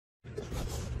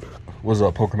What's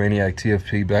up, Poker Maniac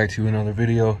TFP, back to another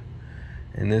video.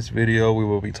 In this video we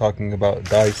will be talking about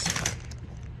dice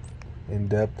in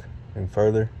depth and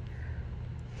further.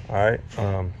 Alright,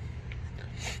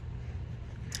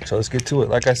 so let's get to it.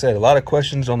 Like I said, a lot of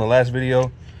questions on the last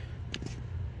video.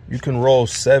 You can roll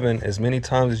 7 as many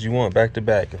times as you want back to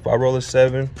back. If I roll a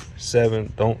 7,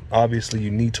 don't, obviously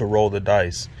you need to roll the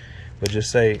dice, but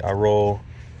just say I roll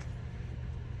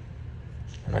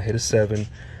and I hit a 7,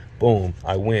 boom,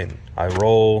 I win. I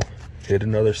roll, hit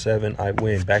another 7, I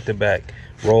win, back to back.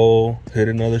 Roll, hit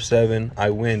another 7, I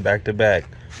win, back to back.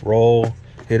 Roll,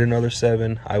 hit another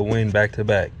 7, I win, back to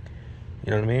back.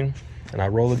 You know what I mean? And I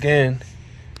roll again,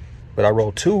 but I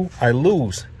roll 2, I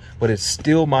lose, but it's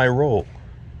still my roll.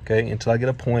 Okay, until I get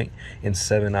a point and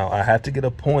 7 out. I have to get a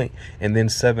point and then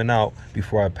 7 out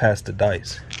before I pass the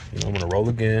dice. You know, I'm gonna roll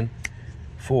again.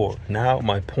 4. Now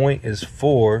my point is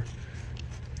 4,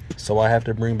 so I have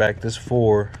to bring back this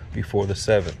 4 before the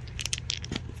 7.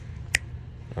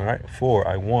 All right, 4.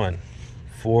 I won.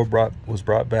 4 was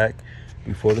brought back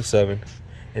before the 7.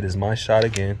 It is my shot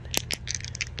again.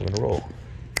 I'm gonna roll.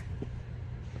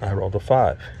 I rolled a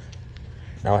 5.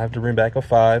 Now I have to bring back a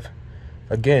 5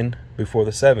 again before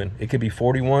the 7. It could be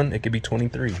 41, it could be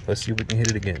 23. Let's see if we can hit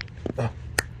it again.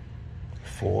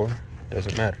 4,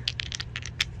 doesn't matter.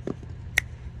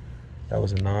 That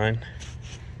was a 9.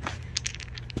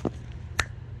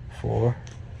 4,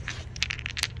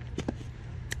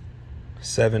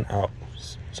 7 out.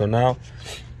 So now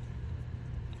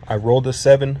I rolled a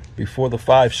 7 before the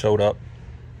 5 showed up.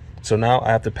 So now I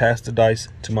have to pass the dice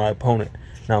to my opponent.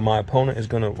 Now my opponent is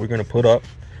we're gonna put up,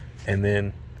 and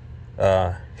then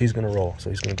he's gonna roll.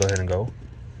 So he's gonna go ahead and go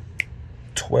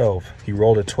 12. He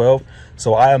rolled a 12,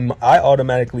 so I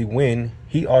automatically win.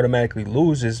 He automatically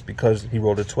loses because he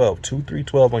rolled a 12. 2, 3,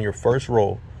 12 on your first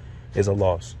roll is a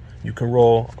loss. You can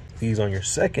roll these on your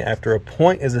second after a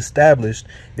point is established.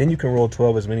 Then you can roll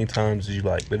 12 as many times as you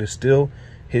like, but it's still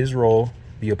his roll,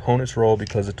 the opponent's roll,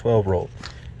 because the 12 rolled.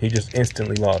 He just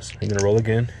instantly lost. He's gonna roll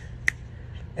again.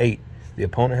 8. The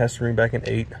opponent has to bring back an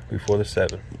 8 before the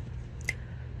 7.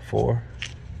 4,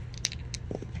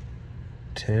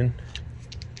 10,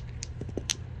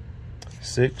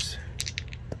 6,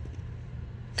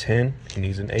 10. He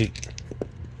needs an 8.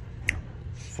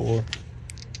 4,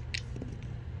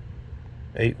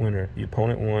 8 winner. The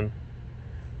opponent won.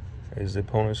 Is the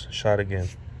opponent's shot again.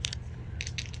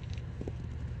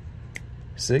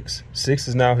 6. 6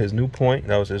 is now his new point.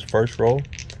 That was his first roll.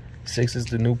 6 is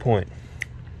the new point.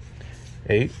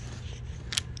 8.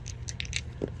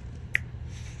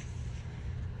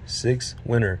 6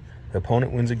 winner. The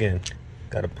opponent wins again.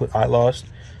 I lost.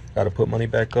 Gotta put money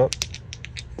back up.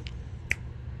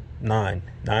 9.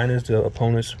 9 is the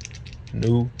opponent's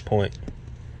new point.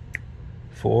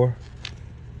 4.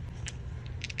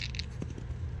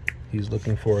 He's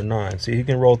looking for a 9. See, he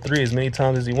can roll 3 as many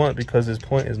times as he wants because his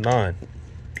point is 9.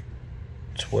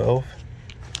 12.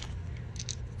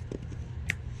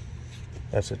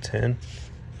 That's a 10.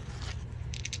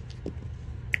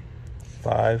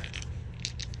 5.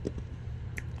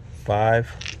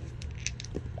 5.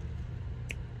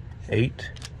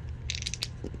 8.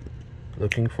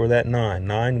 Looking for that 9.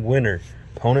 9 winner.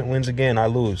 Opponent wins again. I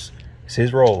lose. It's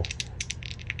his roll.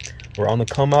 We're on the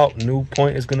come out. New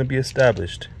point is going to be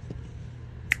established.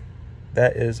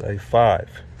 That is a 5.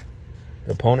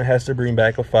 The opponent has to bring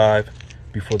back a 5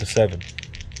 before the 7.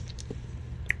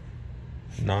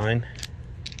 9.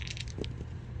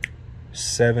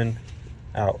 7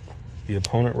 out. The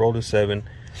opponent rolled a 7.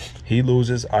 He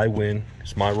loses. I win.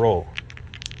 It's my roll.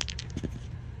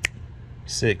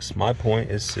 6. My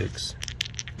point is 6.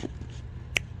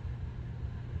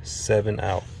 7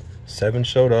 out. 7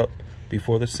 showed up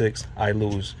before the 6. I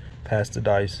lose. Pass the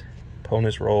dice.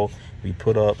 Opponent's roll. We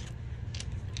put up.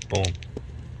 Boom.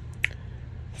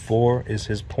 4 is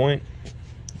his point.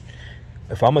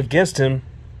 If I'm against him,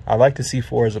 I like to see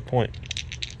 4 as a point.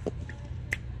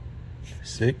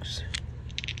 6.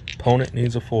 Opponent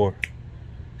needs a 4.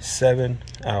 7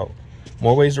 out.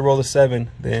 More ways to roll a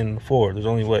 7 than 4. There's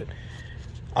only what?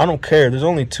 I don't care. There's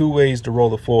only 2 ways to roll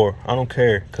the 4. I don't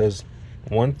care, because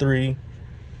 1, 3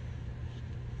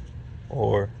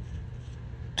 or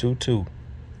 2, 2.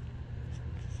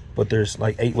 But there's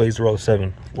like 8 ways to roll a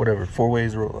 7. Whatever. 4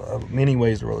 ways to roll, many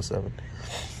ways to roll a 7.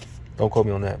 Don't quote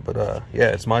me on that. But yeah,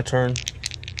 it's my turn.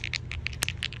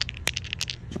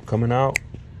 Coming out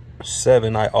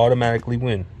 7. I automatically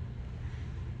win.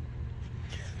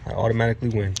 I automatically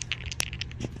win.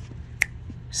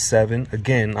 7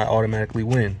 again. I automatically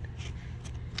win.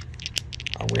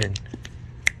 I win.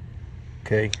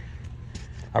 Okay.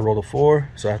 I rolled a 4,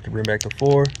 so I have to bring back the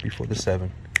 4 before the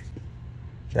 7.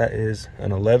 That is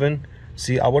an 11.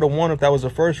 See, I would have won if that was the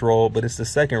first roll, but it's the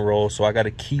second roll, so I got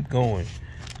to keep going.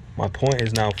 My point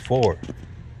is now 4.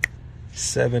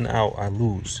 7 out, I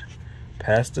lose.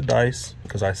 Pass the dice,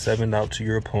 because I 7'd out to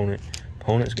your opponent.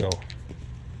 Opponents go.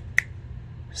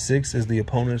 6 is the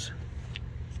opponent's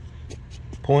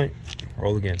point.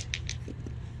 Roll again.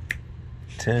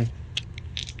 10.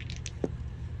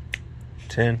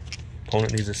 10.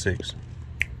 Opponent needs a 6.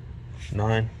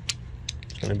 9.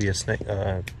 It's going to be a snake.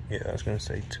 Yeah, I was going to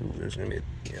say 2. There's going to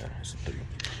be yeah, it's a 3.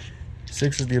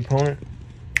 6 is the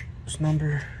opponent's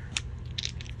number.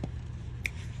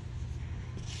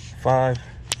 5.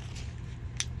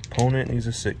 Opponent needs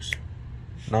a 6.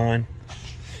 9.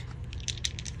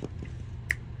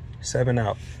 7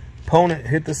 out. Opponent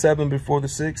hit the 7 before the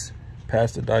 6.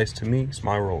 Pass the dice to me. It's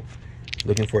my roll.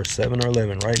 Looking for a 7 or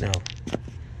 11 right now.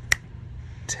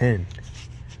 10.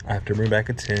 I have to bring back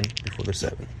a 10 before the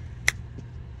 7.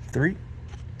 3.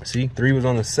 See, 3 was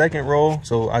on the second roll,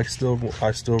 so I still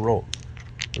roll.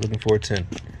 We're looking for a 10.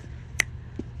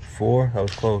 4. That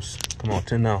was close. Come on,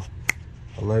 10 now.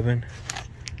 11.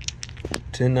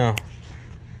 10 now.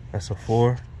 That's a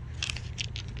 4.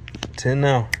 10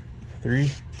 now.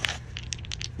 3.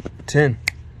 10.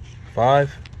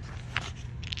 5.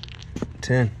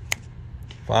 10.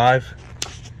 5.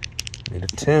 Need a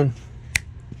 10.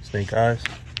 Snake eyes.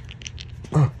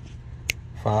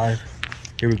 5.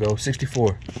 Here we go.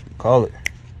 64. Call it.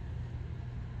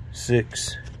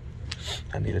 6.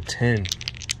 I need a 10.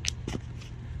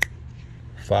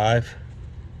 5.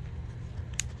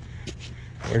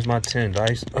 Where's my 10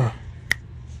 dice?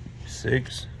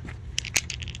 6.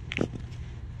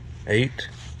 8.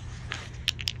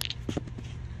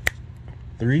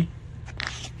 3.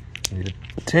 Need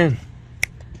a 10.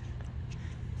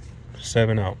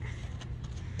 7 out.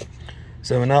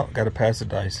 7 out. Got to pass the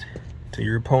dice to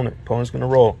your opponent. Opponent's going to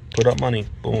roll. Put up money.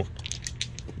 Boom.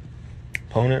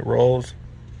 Opponent rolls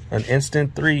an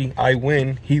instant 3. I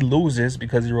win. He loses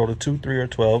because he rolled a 2, 3, or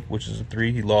 12, which is a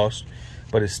 3. He lost.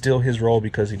 But it's still his roll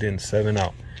because he didn't 7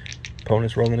 out.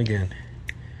 Opponent's rolling again.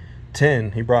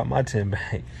 10. He brought my 10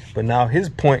 back. But now his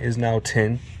point is now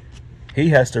 10.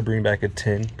 He has to bring back a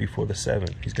 10 before the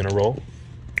 7. He's going to roll.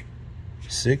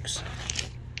 6.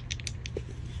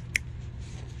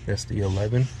 That's the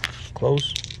 11.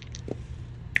 Close.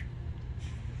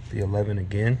 The 11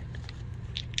 again.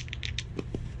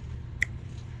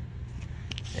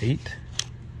 8.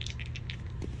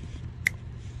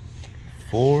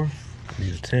 4.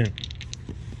 Need a 10.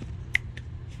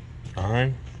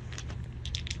 9.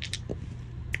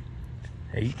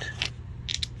 8.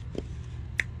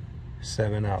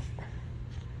 7 out.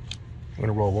 I'm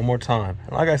gonna roll one more time.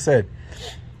 And like I said,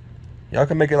 y'all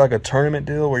can make it like a tournament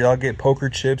deal where y'all get poker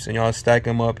chips and y'all stack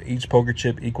them up. Each poker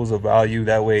chip equals a value.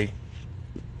 That way,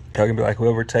 y'all can be like,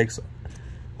 whoever takes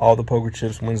all the poker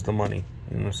chips wins the money.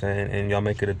 You know what I'm saying? And y'all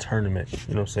make it a tournament.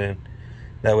 You know what I'm saying?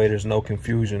 That way there's no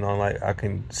confusion on like, I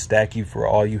can stack you for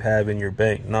all you have in your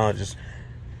bank. No, just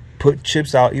put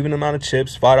chips out, even amount of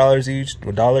chips, $5 each,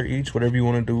 $1 each, whatever you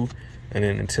want to do. And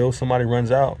then until somebody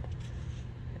runs out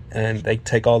and they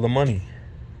take all the money.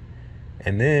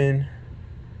 And then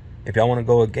if y'all want to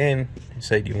go again, you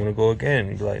say, do you want to go again?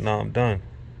 You be like, no, I'm done.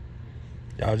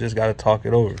 Y'all just got to talk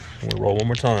it over. I'm going to roll one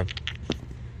more time.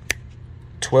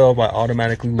 12, I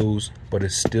automatically lose, but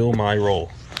it's still my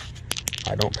roll.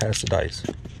 I don't pass the dice.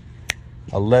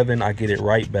 11, I get it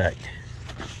right back.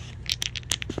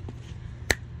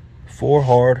 4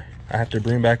 hard, I have to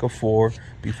bring back a 4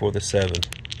 before the 7.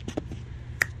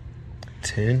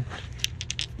 10.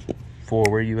 4,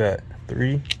 where you at?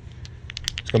 3.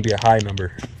 It's going to be a high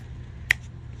number.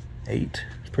 8,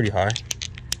 it's pretty high.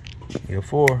 Need a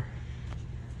 4.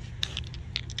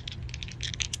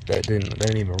 That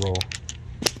didn't even roll.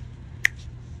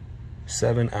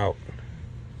 7 out.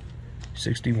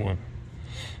 61.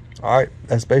 Alright,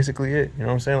 that's basically it. You know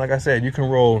what I'm saying? Like I said, you can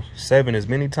roll 7 as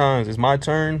many times. It's my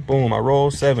turn. Boom, I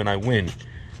roll 7, I win.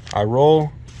 I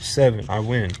roll 7, I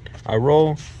win. I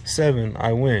roll 7,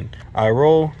 I win. I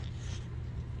roll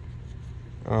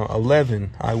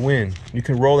 11, I win. You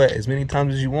can roll that as many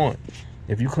times as you want.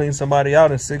 If you clean somebody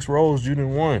out in 6 rolls, you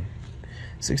done won.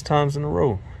 6 times in a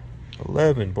row.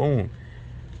 11, boom.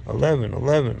 11,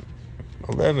 11,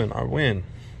 11, I win.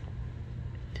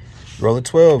 You roll a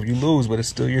 12, you lose, but it's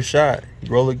still your shot.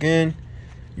 You roll again,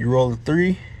 you roll a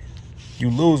 3, you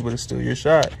lose, but it's still your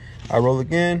shot. I roll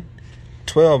again,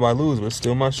 12, I lose, but it's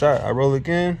still my shot. I roll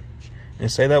again,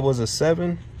 and say that was a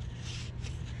 7,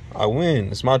 I win.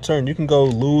 It's my turn. You can go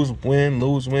lose,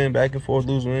 win, back and forth,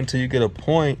 lose, win, until you get a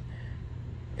point,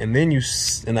 and then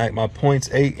my point's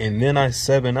 8, and then I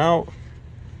 7 out.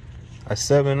 I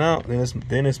 7 out,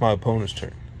 then it's my opponent's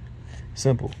turn.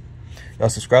 Simple. Y'all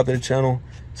subscribe to the channel.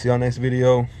 See y'all next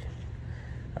video.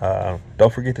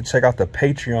 Don't forget to check out the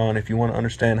Patreon if you want to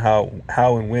understand how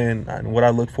and when and what I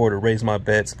look for to raise my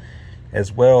bets,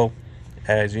 as well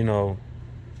as, you know,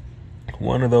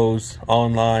 one of those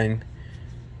online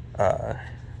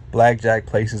blackjack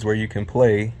places where you can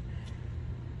play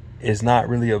is not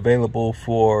really available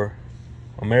for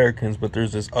Americans, but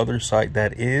there's this other site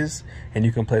that is, and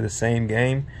you can play the same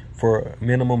game for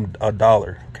minimum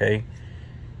 $1. Okay,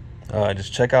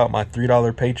 just check out my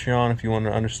 $3 Patreon if you want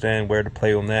to understand where to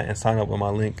play on that, and sign up with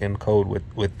my link and code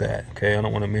with that. Okay, I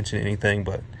don't want to mention anything,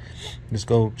 but just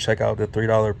go check out the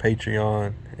 $3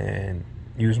 Patreon and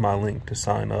use my link to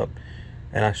sign up,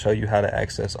 and I show you how to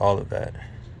access all of that.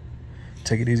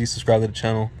 Take it easy, subscribe to the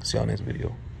channel. See y'all next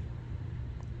video.